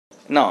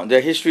Now,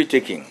 the history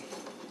taking.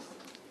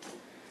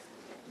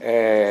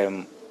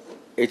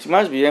 It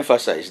must be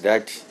emphasized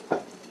that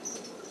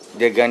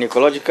the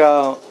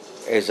gynecological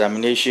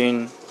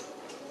examination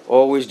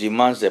always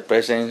demands the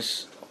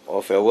presence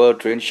of a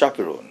well-trained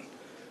chaperone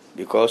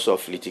because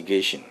of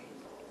litigation.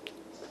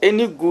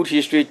 Any good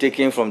history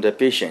taken from the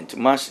patient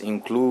must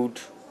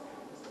include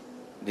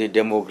the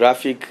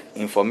demographic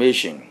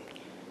information,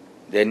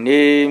 the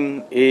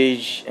name,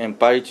 age, and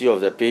parity of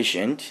the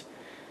patient,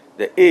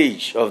 the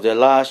age of the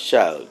last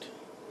child,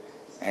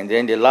 and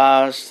then the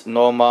last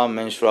normal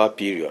menstrual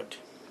period.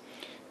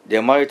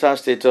 The marital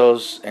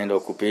status and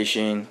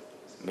occupation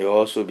may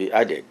also be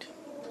added.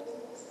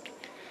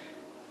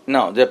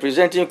 Now, the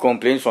presenting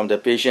complaints from the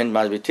patient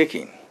must be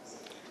taken,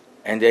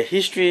 and the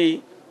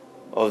history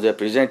of the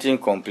presenting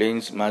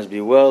complaints must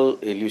be well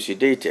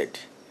elucidated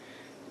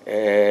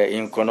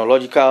in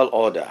chronological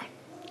order.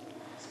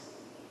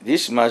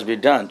 This must be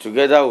done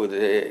together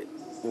with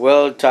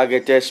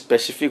well-targeted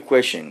specific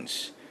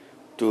questions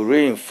to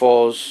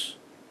reinforce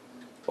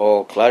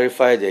or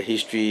clarify the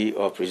history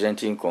of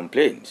presenting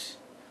complaints.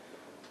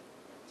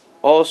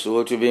 Also,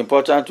 it will be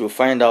important to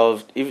find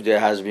out if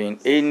there has been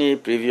any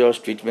previous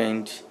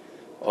treatment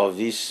of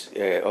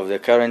the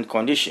current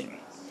condition.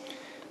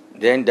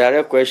 Then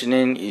direct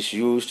questioning is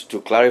used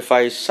to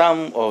clarify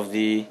some of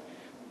the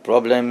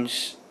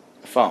problems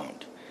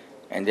found.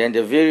 And then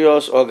the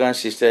various organ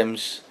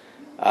systems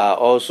are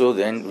also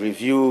then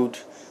reviewed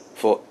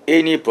for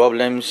any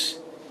problems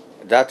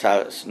that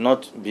have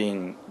not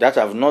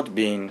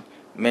been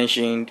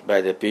mentioned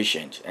by the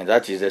patient, and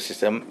that is the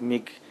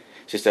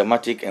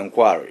systematic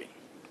inquiry.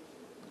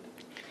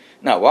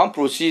 Now, one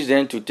proceeds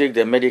then to take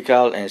the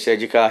medical and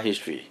surgical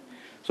history.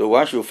 So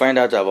one should find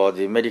out about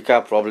the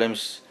medical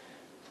problems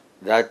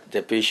that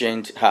the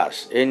patient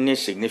has, any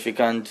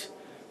significant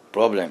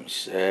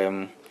problems,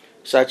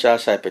 such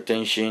as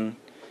hypertension,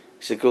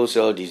 sickle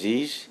cell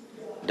disease,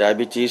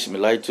 diabetes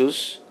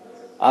mellitus,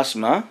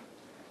 asthma,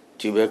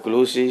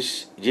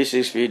 tuberculosis,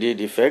 G6PD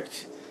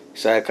defect,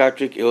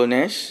 psychiatric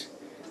illness,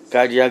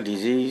 cardiac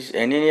disease,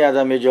 and any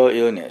other major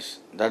illness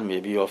that may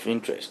be of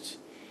interest.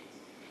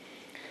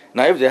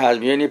 Now, if there has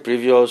been any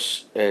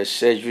previous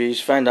surgeries,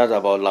 find out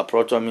about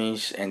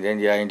laparotomies and then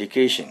their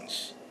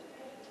indications.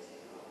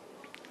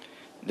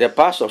 The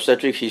past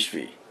obstetric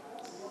history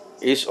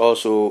is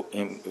also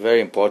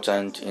very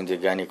important in the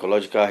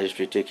gynecological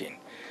history taking.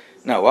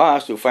 Now, one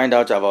has to find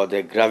out about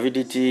the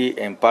gravidity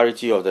and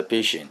parity of the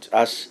patient,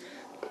 as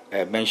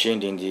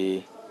mentioned in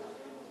the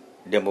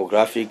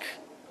demographic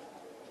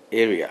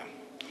area.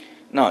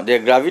 Now, the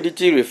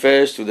gravidity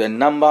refers to the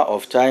number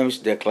of times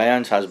the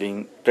client has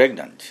been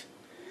pregnant.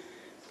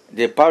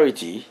 The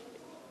parity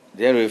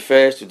then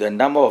refers to the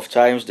number of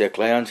times the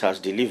client has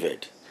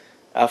delivered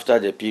after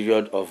the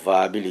period of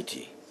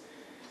viability.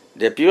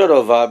 The period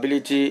of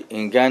viability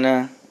in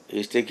Ghana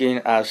is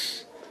taken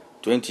as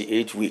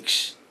 28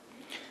 weeks.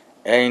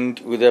 And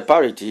with the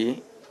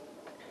parity,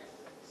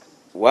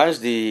 once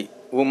the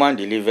woman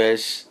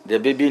delivers, the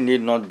baby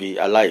need not be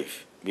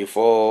alive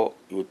before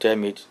you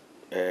term it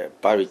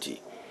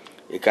parity.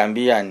 It can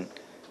be a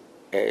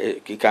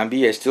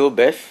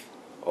stillbirth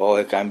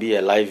or it can be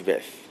a live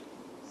birth.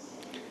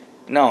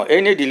 Now,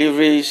 any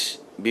deliveries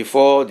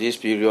before this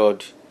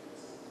period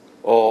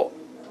or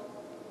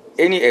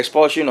any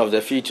expulsion of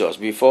the fetus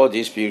before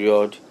this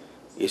period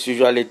is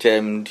usually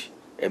termed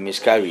a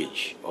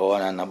miscarriage or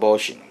an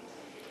abortion.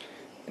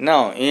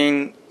 Now,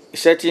 in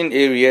certain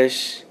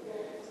areas,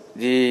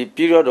 the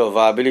period of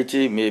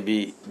viability may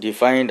be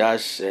defined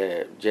as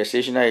a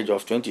gestational age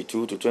of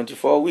 22 to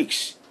 24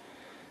 weeks,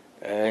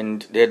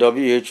 and the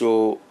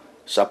WHO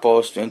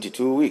supports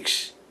 22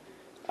 weeks.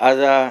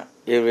 Other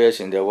areas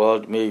in the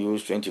world may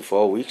use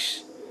 24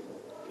 weeks,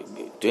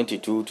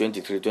 22,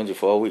 23,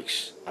 24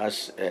 weeks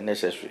as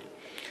necessary.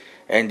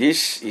 And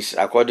this is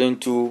according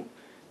to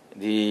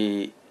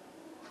the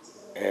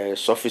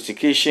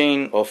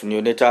sophistication of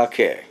neonatal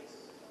care.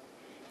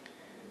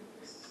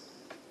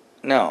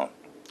 Now,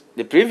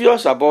 the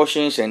previous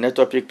abortions and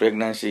ectopic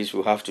pregnancies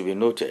will have to be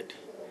noted,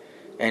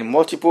 and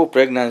multiple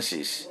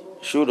pregnancies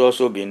should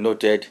also be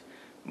noted,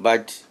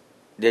 but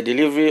the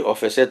delivery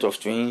of a set of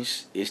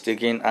twins is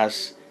taken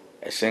as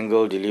a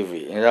single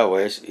delivery. In other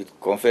words, it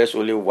confers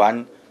only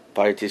one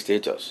parity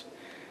status.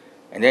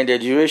 And then the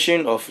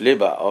duration of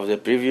labor of the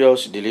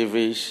previous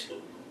deliveries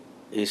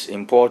is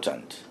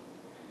important.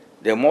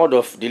 The mode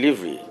of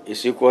delivery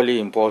is equally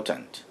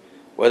important,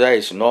 whether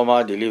it's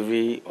normal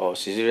delivery or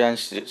cesarean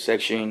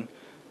section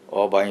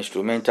or by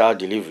instrumental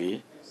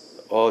delivery.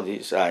 All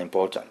these are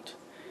important.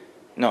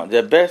 Now,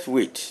 the birth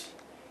weight,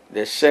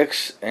 the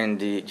sex, and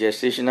the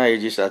gestational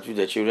ages at which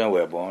the children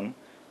were born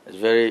is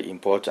very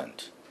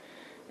important.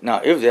 Now,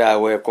 if there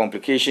were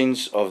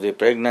complications of the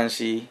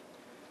pregnancy,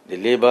 the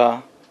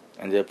labor,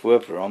 and the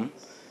puerperum,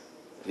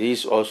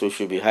 these also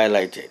should be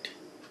highlighted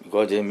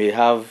because they may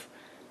have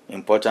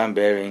important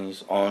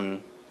bearings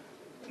on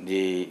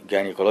the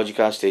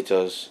gynecological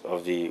status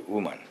of the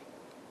woman.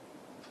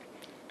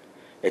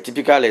 A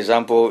typical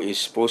example is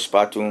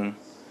postpartum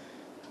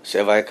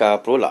cervical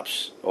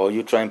prolapse or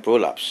uterine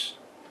prolapse.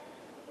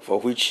 for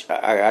which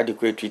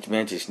adequate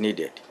treatment is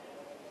needed.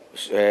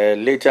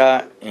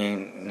 Later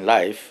in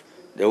life,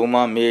 the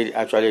woman may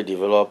actually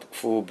develop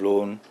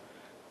full-blown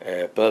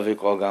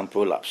pelvic organ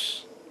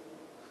prolapse.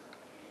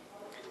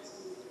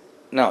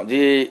 Now,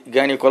 the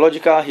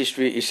gynecological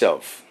history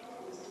itself,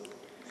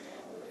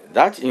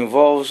 that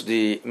involves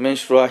the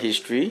menstrual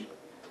history,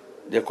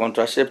 the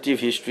contraceptive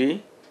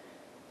history,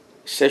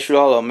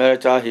 sexual or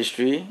marital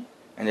history,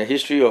 and the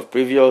history of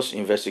previous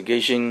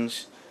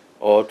investigations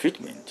or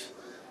treatment,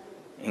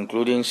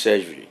 including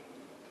surgery.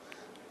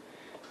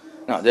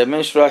 Now, the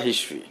menstrual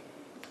history.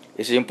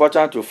 It's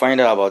important to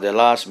find out about the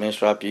last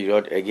menstrual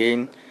period,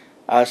 again,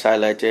 as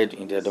highlighted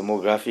in the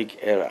demographic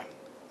area.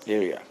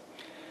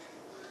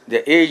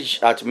 The age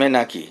at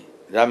menarche,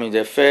 that means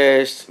the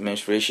first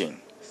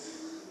menstruation.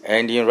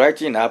 And in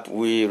writing up,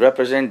 we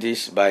represent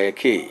this by a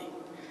K,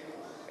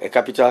 a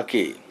capital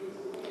K.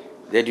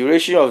 The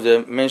duration of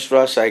the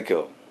menstrual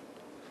cycle,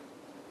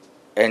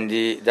 and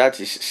that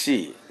is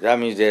C, that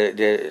means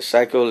the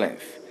cycle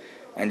length,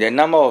 and the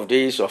number of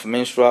days of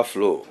menstrual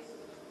flow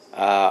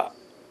are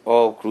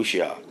all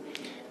crucial.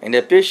 And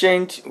the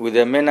patient with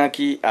the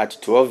menarche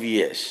at 12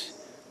 years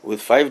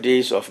with 5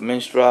 days of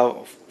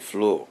menstrual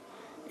flow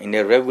in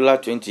a regular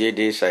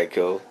 28-day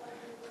cycle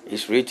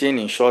is written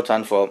in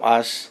shorthand form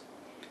as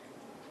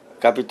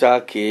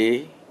capital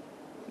K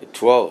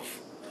 12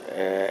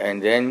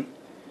 and then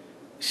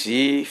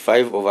C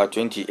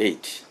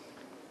 5/28.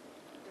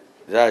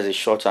 That is a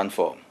shorthand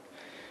form.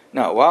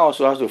 Now, one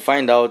also has to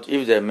find out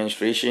if the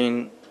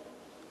menstruation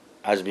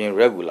has been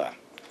regular,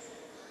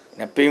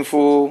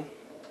 painful,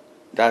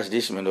 that's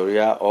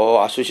dysmenorrhea,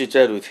 or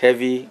associated with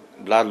heavy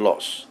blood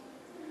loss.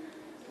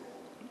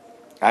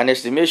 An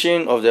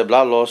estimation of the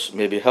blood loss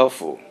may be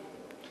helpful.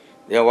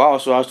 Then one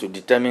also has to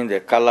determine the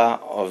color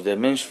of the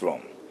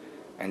menstruum,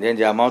 and then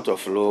the amount of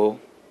flow,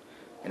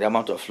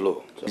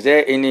 So, is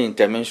there any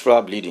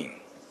intermenstrual bleeding?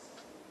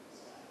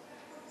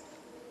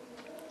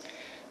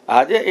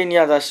 Are there any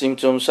other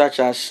symptoms such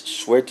as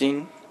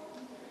sweating,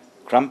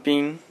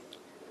 cramping,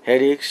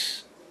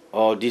 headaches,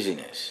 or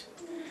dizziness?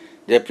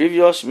 The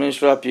previous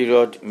menstrual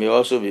period may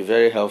also be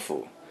very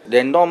helpful.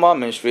 The normal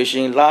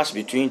menstruation lasts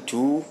between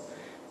 2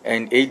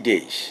 and 8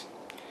 days.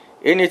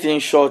 Anything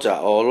shorter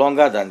or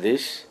longer than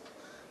this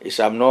is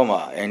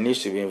abnormal and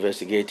needs to be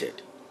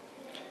investigated.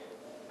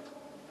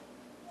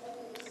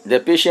 The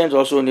patient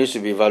also needs to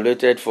be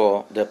evaluated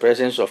for the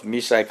presence of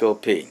mid-cycle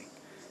pain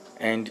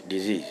and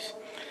disease.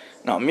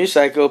 Now,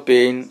 mid-cycle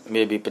pain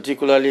may be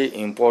particularly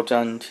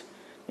important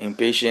in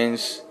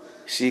patients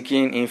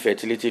seeking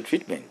infertility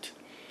treatment.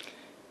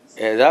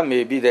 That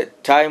may be the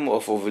time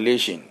of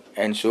ovulation,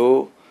 and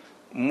so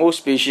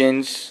most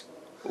patients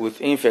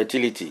with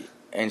infertility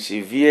and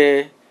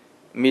severe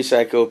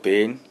mid-cycle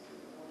pain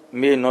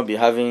may not be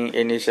having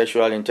any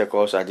sexual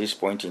intercourse at this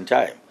point in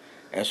time,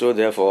 and so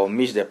therefore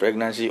miss the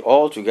pregnancy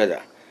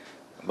altogether.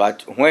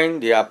 But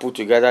when they are put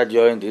together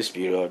during this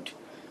period,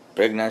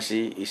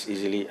 pregnancy is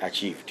easily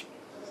achieved.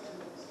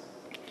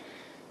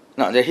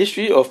 Now, the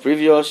history of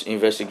previous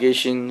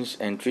investigations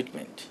and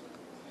treatment.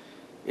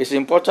 It's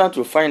important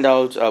to find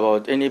out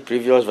about any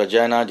previous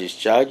vaginal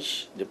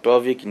discharge, the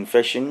pelvic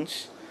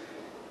infections,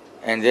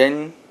 and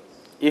then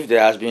if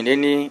there has been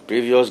any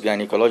previous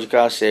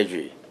gynecological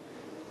surgery.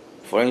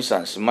 For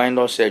instance,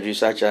 minor surgery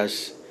such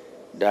as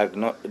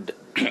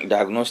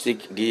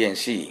diagnostic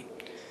DNC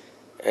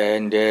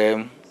and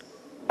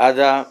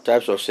other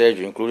types of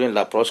surgery, including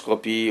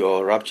laparoscopy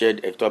or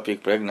ruptured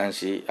ectopic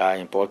pregnancy, are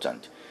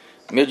important.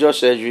 Major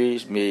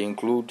surgeries may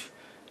include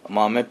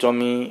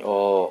mammectomy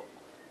or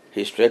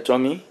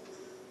hysterectomy,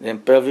 then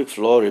pelvic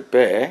floor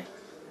repair,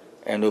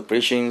 and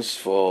operations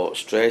for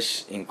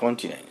stress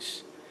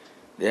incontinence.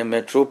 Then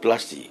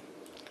metroplasty.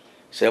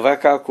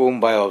 Cervical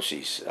comb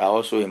biopsies are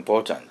also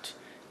important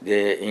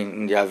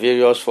in their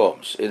various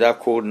forms, either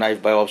cold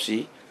knife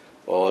biopsy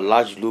or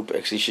large loop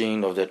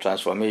excision of the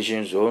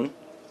transformation zone,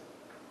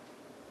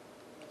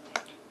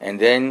 and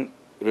then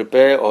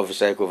repair of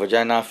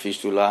cervicovaginal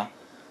fistula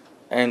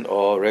and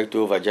or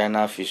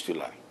rectovaginal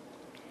fistula.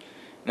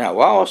 Now,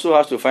 one also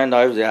has to find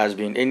out if there has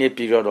been any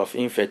period of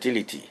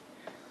infertility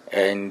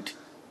and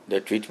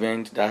the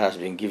treatment that has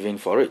been given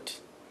for it.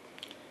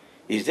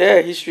 Is there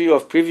a history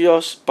of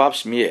previous pap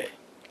smear?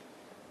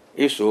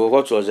 If so,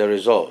 what was the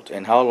result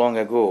and how long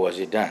ago was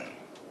it done?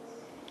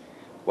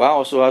 One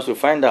also has to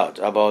find out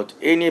about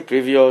any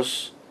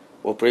previous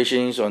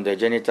operations on the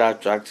genital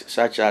tract,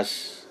 such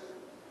as,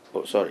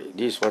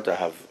 this is what I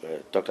have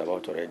talked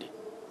about already.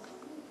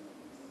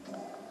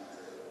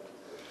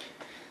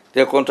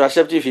 The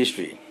contraceptive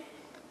history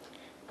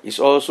is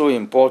also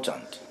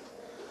important,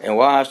 and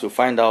one has to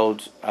find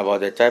out about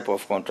the type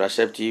of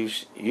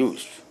contraceptives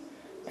used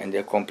and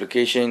the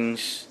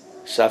complications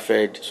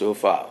suffered so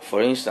far.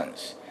 For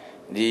instance,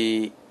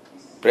 the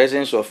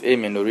presence of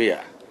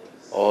amenorrhea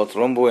or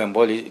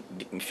thromboembolic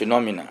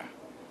phenomena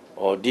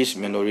or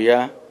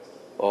dysmenorrhea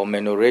or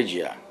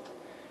menorrhagia,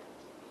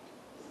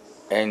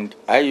 and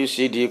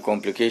IUCD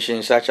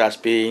complications such as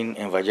pain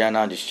and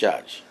vaginal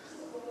discharge.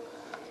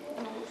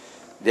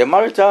 The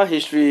marital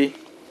history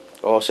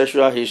or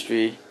sexual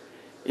history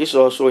is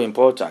also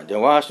important.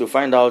 Then one has to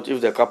find out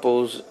if the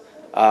couples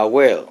are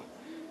well,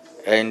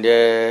 and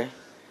if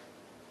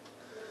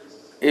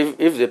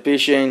the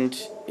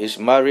patient is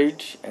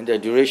married and the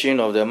duration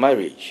of the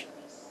marriage.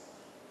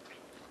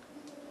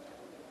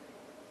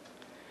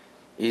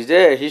 Is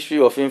there a history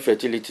of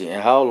infertility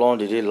and how long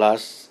did it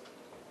last?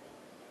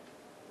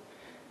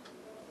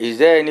 Is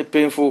there any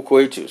painful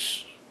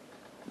coitus?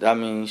 That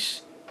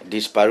means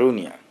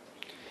dyspareunia.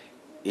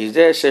 Is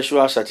there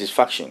sexual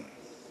satisfaction?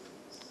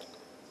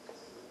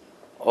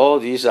 All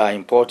these are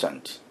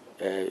important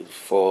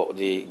for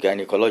the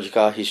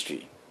gynecological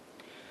history.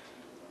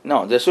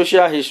 Now, the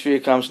social history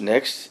comes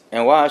next,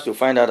 and one has to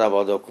find out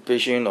about the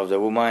occupation of the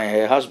woman and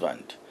her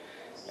husband.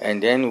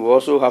 And then we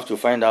also have to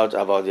find out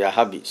about their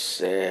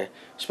habits,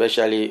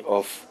 especially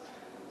of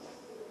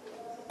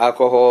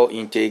alcohol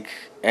intake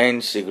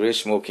and cigarette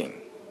smoking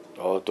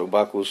or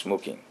tobacco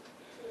smoking.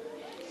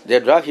 The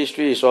drug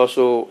history is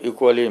also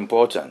equally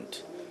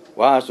important.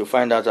 One has to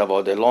find out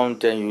about the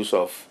long-term use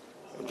of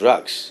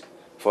drugs,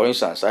 for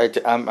instance,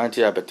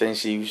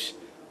 antihypertensives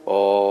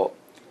or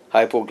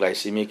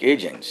hypoglycemic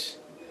agents.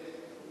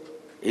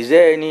 Is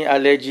there any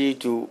allergy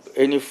to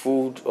any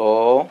food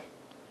or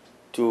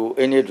to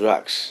any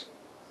drugs?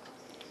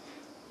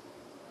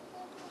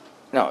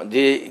 Now,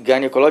 the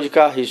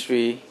gynecological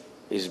history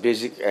is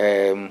basic.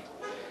 The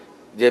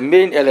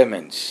main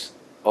elements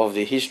of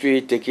the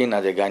history taken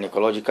at the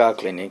gynecological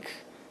clinic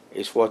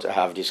is what I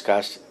have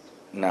discussed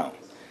now.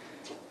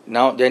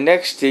 Now, the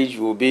next stage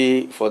will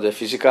be for the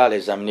physical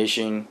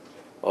examination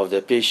of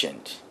the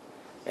patient,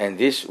 and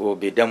this will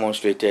be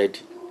demonstrated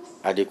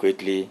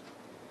adequately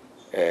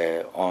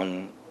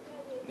on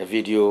the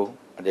video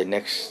at the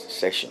next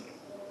session.